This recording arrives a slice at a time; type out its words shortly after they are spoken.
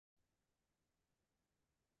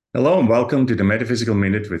Hello and welcome to the Metaphysical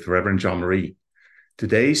Minute with Reverend John Marie.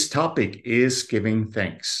 Today's topic is giving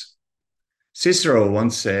thanks. Cicero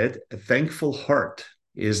once said, "A thankful heart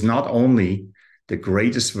is not only the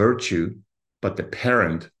greatest virtue, but the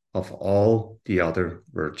parent of all the other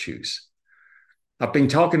virtues." I've been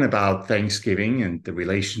talking about Thanksgiving and the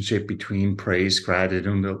relationship between praise,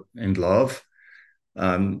 gratitude, and love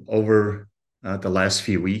over the last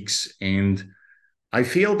few weeks. And I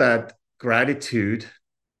feel that gratitude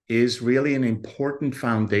is really an important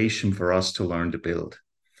foundation for us to learn to build.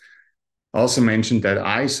 I also mentioned that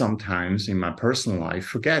I sometimes in my personal life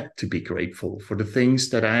forget to be grateful for the things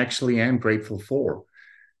that I actually am grateful for.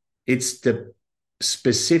 It's the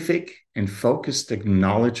specific and focused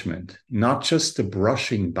acknowledgement, not just the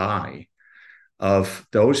brushing by of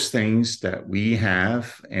those things that we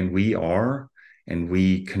have and we are and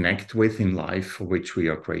we connect with in life for which we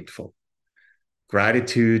are grateful.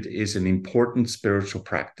 Gratitude is an important spiritual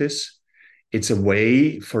practice. It's a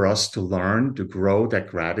way for us to learn to grow that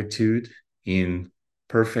gratitude in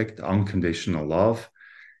perfect unconditional love.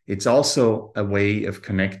 It's also a way of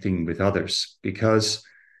connecting with others because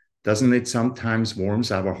doesn't it sometimes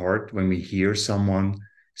warms our heart when we hear someone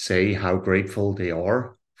say how grateful they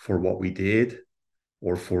are for what we did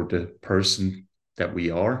or for the person that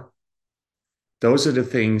we are? Those are the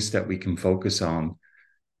things that we can focus on,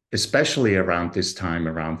 especially around this time,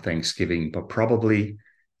 around Thanksgiving, but probably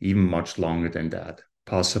even much longer than that,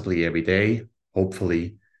 possibly every day,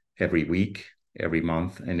 hopefully every week, every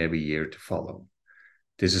month, and every year to follow.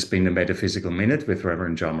 This has been the Metaphysical Minute with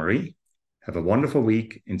Reverend John Marie. Have a wonderful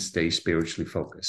week and stay spiritually focused.